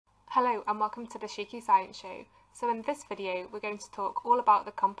Hello and welcome to the Cheeky Science Show. So in this video we're going to talk all about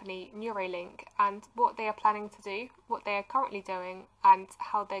the company Neuralink and what they are planning to do, what they are currently doing and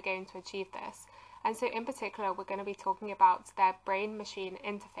how they're going to achieve this. And so in particular we're going to be talking about their brain-machine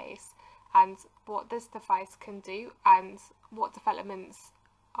interface and what this device can do and what developments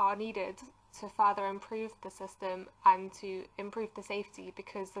are needed to further improve the system and to improve the safety,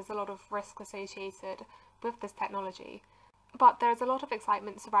 because there's a lot of risk associated with this technology. But there's a lot of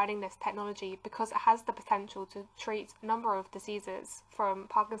excitement surrounding this technology because it has the potential to treat a number of diseases, from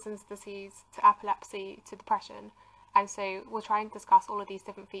Parkinson's disease to epilepsy to depression. And so we'll try and discuss all of these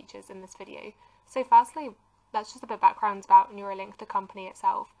different features in this video. So firstly, that's just a bit of background about Neuralink, the company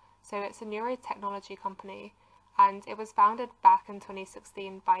itself. So it's a neurotechnology company, and it was founded back in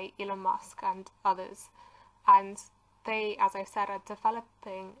 2016 by Elon Musk and others. And they, as I said, are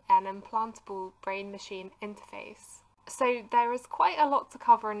developing an implantable brain-machine interface. So there is quite a lot to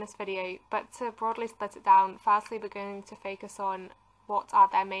cover in this video, but to broadly split it down, firstly we're going to focus on what are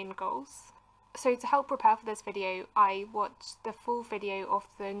their main goals. So to help prepare for this video, I watched the full video of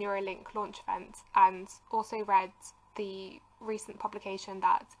the Neuralink launch event and also read the recent publication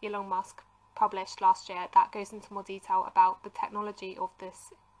that Elon Musk published last year that goes into more detail about the technology of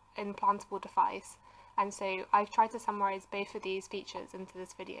this implantable device. And so I've tried to summarise both of these features into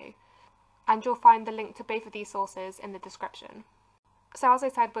this video, and you'll find the link to both of these sources in the description. So as I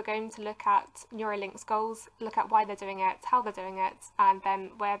said, we're going to look at Neuralink's goals, look at why they're doing it, how they're doing it, and then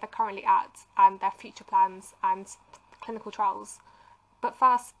where they're currently at and their future plans and clinical trials. But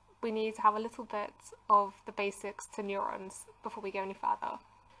first, we need to have a little bit of the basics to neurons before we go any further.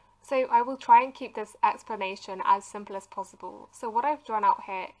 So I will try and keep this explanation as simple as possible. So what I've drawn out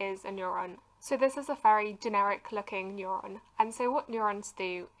here is a neuron. So this is a very generic looking neuron, and so what neurons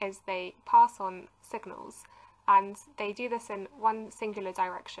do is they pass on signals, and they do this in one singular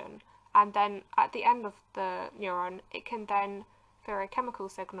direction, and then at the end of the neuron it can then, through a chemical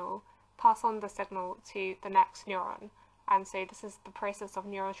signal, pass on the signal to the next neuron. And so this is the process of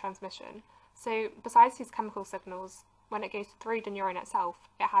neurotransmission. So besides these chemical signals, when it goes through the neuron itself,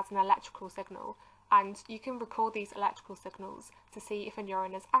 it has an electrical signal, and you can record these electrical signals to see if a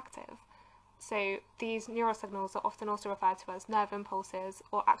neuron is active. So these neural signals are often also referred to as nerve impulses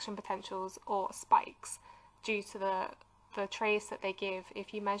or action potentials or spikes, due to the trace that they give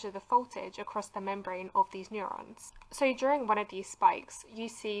if you measure the voltage across the membrane of these neurons. So during one of these spikes, you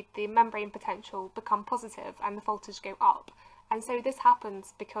see the membrane potential become positive and the voltage go up. And so this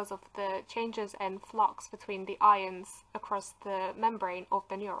happens because of the changes in flux between the ions across the membrane of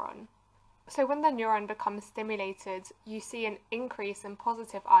the neuron. So when the neuron becomes stimulated, you see an increase in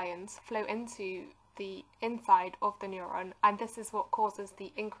positive ions flow into the inside of the neuron, and this is what causes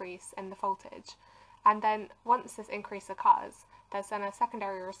the increase in the voltage. And then once this increase occurs, there's then a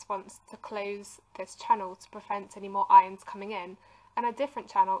secondary response to close this channel to prevent any more ions coming in, and a different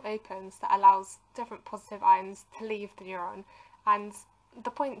channel opens that allows different positive ions to leave the neuron. And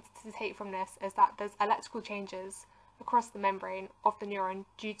the point to take from this is that there's electrical changes across the membrane of the neuron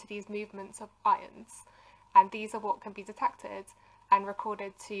due to these movements of ions, and these are what can be detected and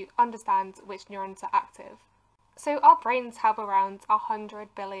recorded to understand which neurons are active. So our brains have around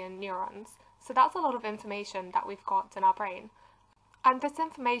 100 billion neurons, so that's a lot of information that we've got in our brain. And this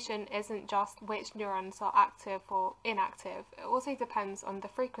information isn't just which neurons are active or inactive, it also depends on the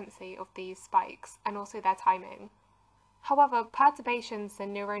frequency of these spikes and also their timing. However, perturbations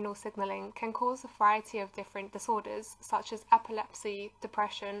in neuronal signaling can cause a variety of different disorders, such as epilepsy,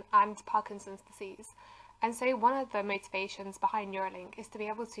 depression, and Parkinson's disease. And so one of the motivations behind Neuralink is to be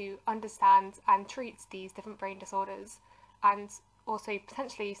able to understand and treat these different brain disorders. And also,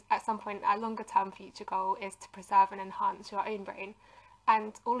 potentially, at some point, a longer term future goal is to preserve and enhance your own brain.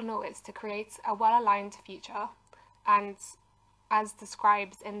 And all in all, it's to create a well-aligned future. And as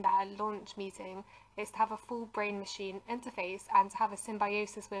described in their launch meeting, is to have a full brain-machine interface and to have a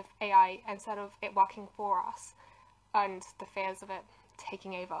symbiosis with AI instead of it working for us and the fears of it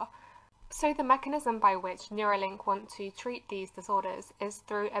taking over. So the mechanism by which Neuralink want to treat these disorders is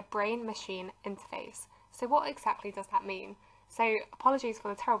through a brain-machine interface. So what exactly does that mean? So apologies for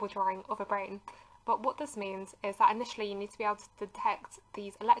the terrible drawing of a brain, but what this means is that initially you need to be able to detect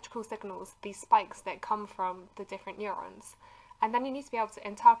these electrical signals, these spikes that come from the different neurons. And then you need to be able to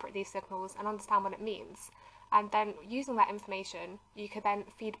interpret these signals and understand what it means. And then using that information, you could then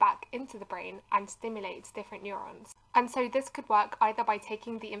feed back into the brain and stimulate different neurons. And so this could work either by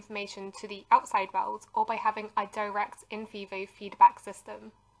taking the information to the outside world or by having a direct in vivo feedback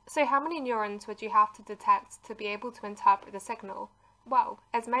system. So how many neurons would you have to detect to be able to interpret the signal? Well,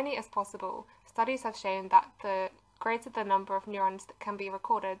 as many as possible. Studies have shown that the greater the number of neurons that can be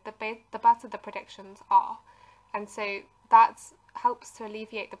recorded, the better the predictions are. And so that helps to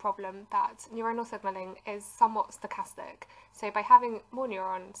alleviate the problem that neuronal signaling is somewhat stochastic. So by having more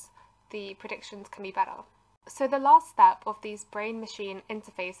neurons, the predictions can be better. So the last step of these brain-machine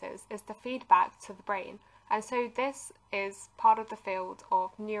interfaces is the feedback to the brain. And so this is part of the field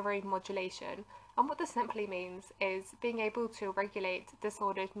of neuromodulation. And what this simply means is being able to regulate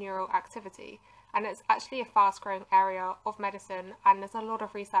disordered neural activity. And it's actually a fast-growing area of medicine, and there's a lot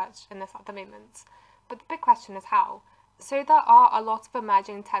of research in this at the moment. But the big question is how? So there are a lot of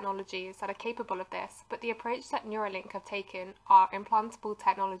emerging technologies that are capable of this, but the approach that Neuralink have taken are implantable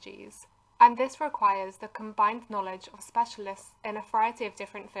technologies. And this requires the combined knowledge of specialists in a variety of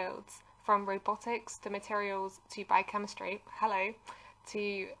different fields, from robotics to materials to biochemistry,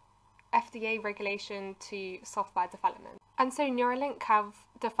 to FDA regulation to software development. And so Neuralink have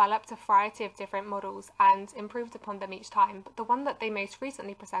developed a variety of different models and improved upon them each time, but the one that they most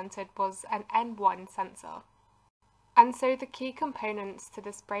recently presented was an N1 sensor. And so the key components to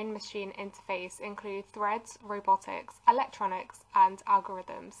this brain-machine interface include threads, robotics, electronics, and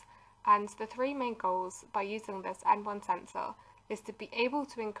algorithms. And the three main goals by using this N1 sensor is to be able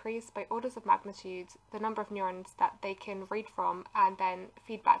to increase by orders of magnitude the number of neurons that they can read from and then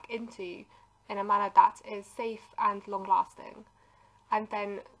feed back into in a manner that is safe and long-lasting. And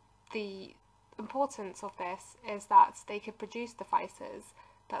then the importance of this is that they could produce devices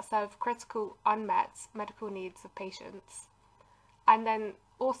that serve critical unmet medical needs of patients. And then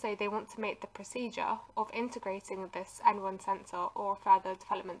also they want to make the procedure of integrating this N1 sensor or further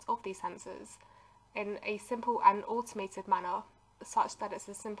development of these sensors in a simple and automated manner, such that it's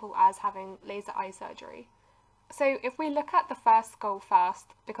as simple as having laser eye surgery. So if we look at the first goal first,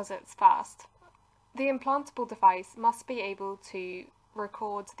 because it's first, the implantable device must be able to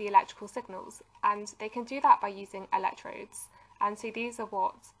record the electrical signals, and they can do that by using electrodes. And so these are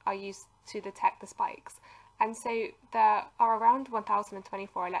what are used to detect the spikes. And so there are around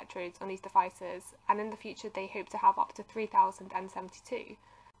 1,024 electrodes on these devices, and in the future they hope to have up to 3,072,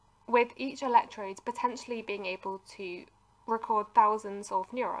 with each electrode potentially being able to record thousands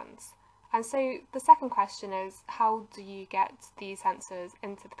of neurons. And so the second question is, how do you get these sensors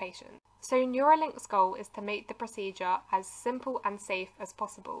into the patient? So Neuralink's goal is to make the procedure as simple and safe as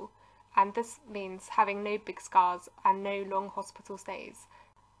possible, and this means having no big scars and no long hospital stays.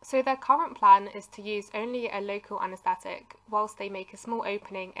 So their current plan is to use only a local anaesthetic whilst they make a small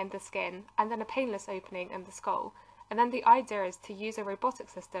opening in the skin and then a painless opening in the skull. And then the idea is to use a robotic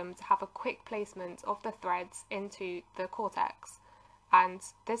system to have a quick placement of the threads into the cortex. And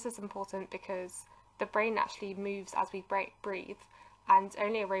this is important because the brain actually moves as we breathe, and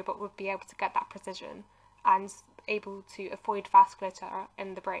only a robot would be able to get that precision and able to avoid vasculature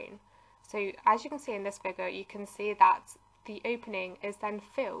in the brain. So as you can see in this figure, you can see that the opening is then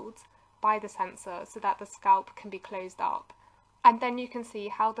filled by the sensor so that the scalp can be closed up. And then you can see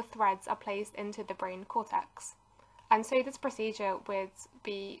how the threads are placed into the brain cortex. And so this procedure would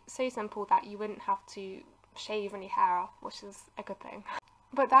be so simple that you wouldn't have to shave any hair off, which is a good thing.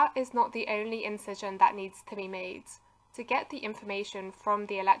 But that is not the only incision that needs to be made. To get the information from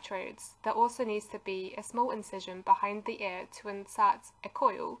the electrodes, there also needs to be a small incision behind the ear to insert a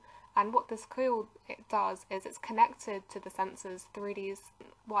coil. And what this coil does is it's connected to the sensors through these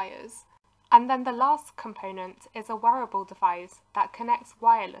wires. And then the last component is a wearable device that connects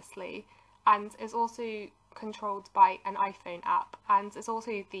wirelessly and is also controlled by an iPhone app, and is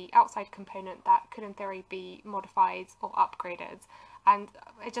also the outside component that could in theory be modified or upgraded. And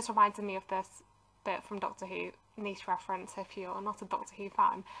it just reminded me of this bit from Doctor Who, niche reference if you're not a Doctor Who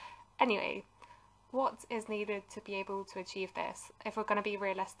fan. Anyway, what is needed to be able to achieve this, if we're going to be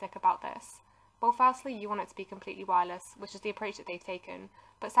realistic about this? Well, firstly, you want it to be completely wireless, which is the approach that they've taken.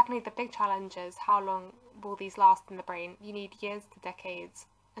 But secondly, the big challenge is how long will these last in the brain? You need years to decades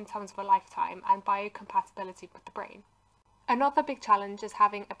in terms of a lifetime and biocompatibility with the brain. Another big challenge is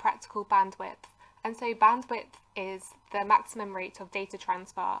having a practical bandwidth. And so bandwidth is the maximum rate of data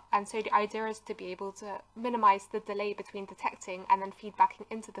transfer, and so the idea is to be able to minimize the delay between detecting and then feedbacking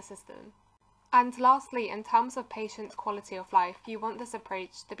into the system. And lastly, in terms of patient quality of life, you want this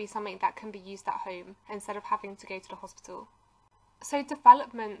approach to be something that can be used at home instead of having to go to the hospital. So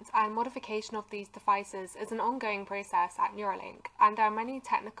development and modification of these devices is an ongoing process at Neuralink, and there are many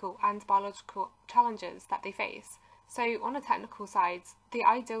technical and biological challenges that they face. So on a technical side, the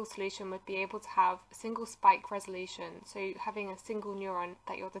ideal solution would be able to have single spike resolution, so having a single neuron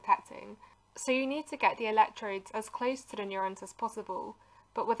that you're detecting. So you need to get the electrodes as close to the neurons as possible,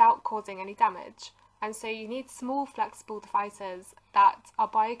 but without causing any damage. And so you need small flexible devices that are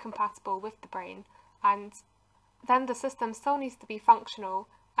biocompatible with the brain, and then the system still needs to be functional,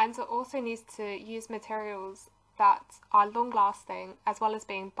 and it also needs to use materials that are long-lasting as well as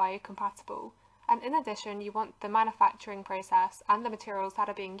being biocompatible. And in addition, you want the manufacturing process and the materials that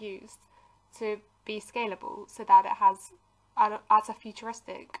are being used to be scalable so that it has, as a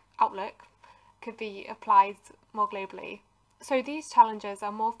futuristic outlook, could be applied more globally. So these challenges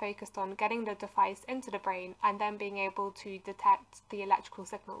are more focused on getting the device into the brain and then being able to detect the electrical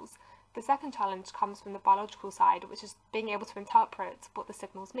signals. The second challenge comes from the biological side, which is being able to interpret what the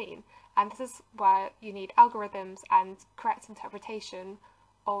signals mean. And this is where you need algorithms and correct interpretation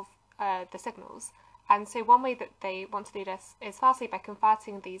of the signals. And so one way that they want to do this is firstly by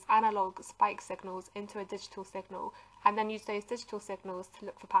converting these analog spike signals into a digital signal, and then use those digital signals to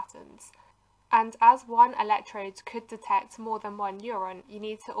look for patterns. And as one electrode could detect more than one neuron, you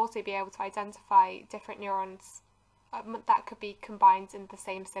need to also be able to identify different neurons that could be combined in the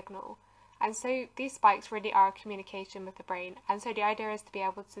same signal. And so these spikes really are a communication with the brain, and so the idea is to be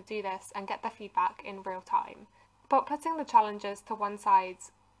able to do this and get the feedback in real time. But putting the challenges to one side,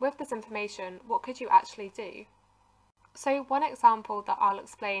 with this information, what could you actually do? So one example that I'll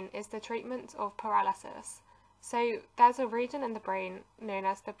explain is the treatment of paralysis. So there's a region in the brain known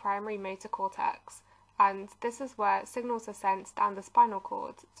as the primary motor cortex, and this is where signals are sent down the spinal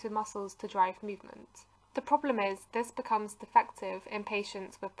cord to muscles to drive movement. The problem is this becomes defective in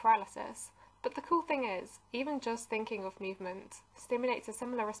patients with paralysis, but the cool thing is, even just thinking of movement stimulates a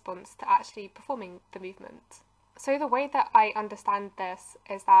similar response to actually performing the movement. So the way that I understand this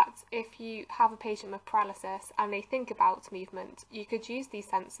is that if you have a patient with paralysis and they think about movement, you could use these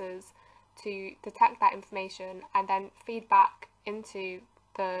sensors to detect that information and then feed back into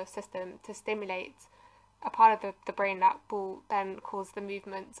the system to stimulate a part of the brain that will then cause the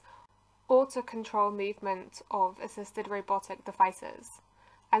movement, or to control movement of assisted robotic devices.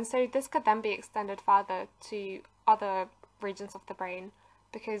 And so this could then be extended further to other regions of the brain,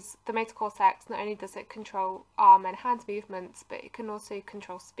 because the motor cortex, not only does it control arm and hand movements, but it can also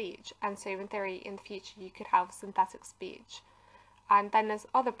control speech. And so in theory, in the future, you could have synthetic speech. And then there's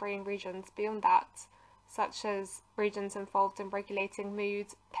other brain regions beyond that, such as regions involved in regulating mood,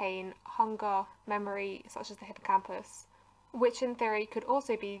 pain, hunger, memory, such as the hippocampus, which in theory could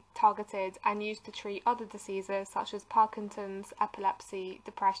also be targeted and used to treat other diseases such as Parkinson's, epilepsy,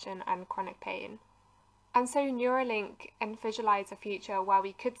 depression, and chronic pain. And so Neuralink envisions a future where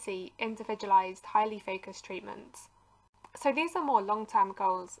we could see individualized, highly focused treatments. So these are more long-term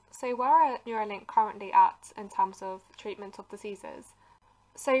goals. So where are Neuralink currently at in terms of treatment of diseases?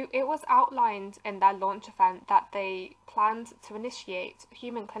 So it was outlined in their launch event that they planned to initiate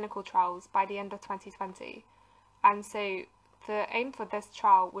human clinical trials by the end of 2020. And so the aim for this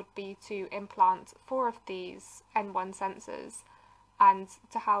trial would be to implant 4 of these N1 sensors and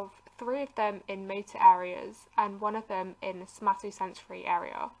to have 3 of them in motor areas and 1 of them in somatosensory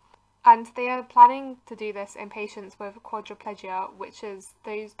area. And they are planning to do this in patients with quadriplegia, which is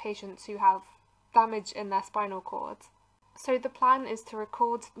those patients who have damage in their spinal cord. So the plan is to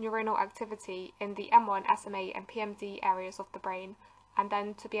record neuronal activity in the M1, SMA and PMD areas of the brain, and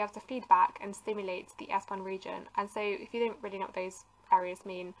then to be able to feedback and stimulate the S1 region. And so if you don't really know what those areas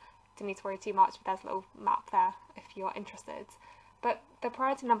mean, don't need to worry too much, but there's a little map there if you're interested. But the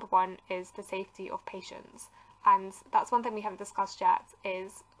priority number 1 is the safety of patients. And that's one thing we haven't discussed yet,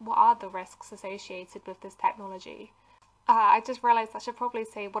 is what are the risks associated with this technology? I just realised I should probably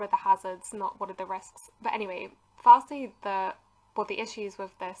say what are the hazards, not what are the risks. But anyway, firstly, the issues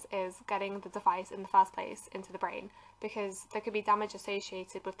with this is getting the device in the first place into the brain, because there could be damage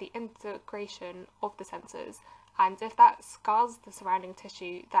associated with the integration of the sensors. And if that scars the surrounding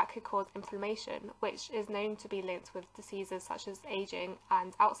tissue, that could cause inflammation, which is known to be linked with diseases such as aging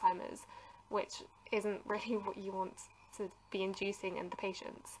and Alzheimer's, which isn't really what you want to be inducing in the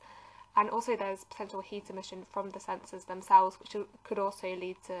patients. And also there's potential heat emission from the sensors themselves, which could also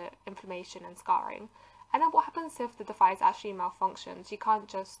lead to inflammation and scarring. And then what happens if the device actually malfunctions? You can't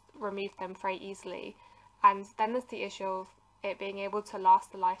just remove them very easily. And then there's the issue of it being able to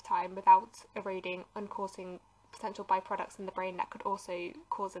last a lifetime without eroding and causing potential byproducts in the brain that could also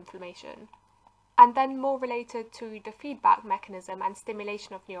cause inflammation. And then more related to the feedback mechanism and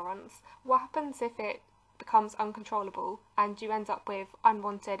stimulation of neurons, what happens if it becomes uncontrollable and you end up with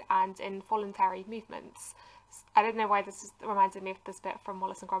unwanted and involuntary movements? I don't know why this reminded me of this bit from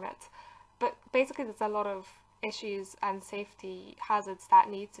Wallace and Gromit, but basically there's a lot of issues and safety hazards that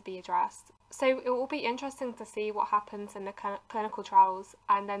need to be addressed. So it will be interesting to see what happens in the clinical trials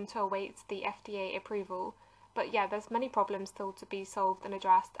and then to await the FDA approval. But yeah, there's many problems still to be solved and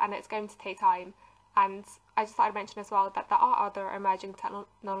addressed, and it's going to take time. And I just thought I'd mention as well that there are other emerging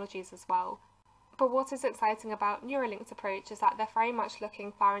technologies as well. But what is exciting about Neuralink's approach is that they're very much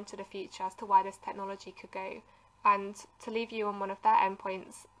looking far into the future as to where this technology could go. And to leave you on one of their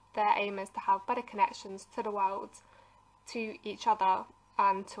endpoints, their aim is to have better connections to the world, to each other,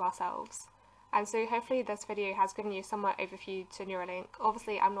 and to ourselves. And so hopefully this video has given you somewhat overview to Neuralink.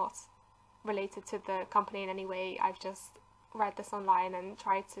 Obviously I'm not related to the company in any way, I've just read this online and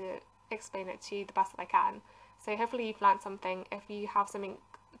tried to explain it to you the best that I can. So hopefully you've learned something. If you have something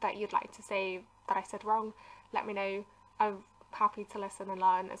that you'd like to say that I said wrong, let me know. I'm happy to listen and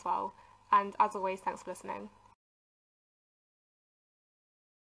learn as well. And as always, thanks for listening.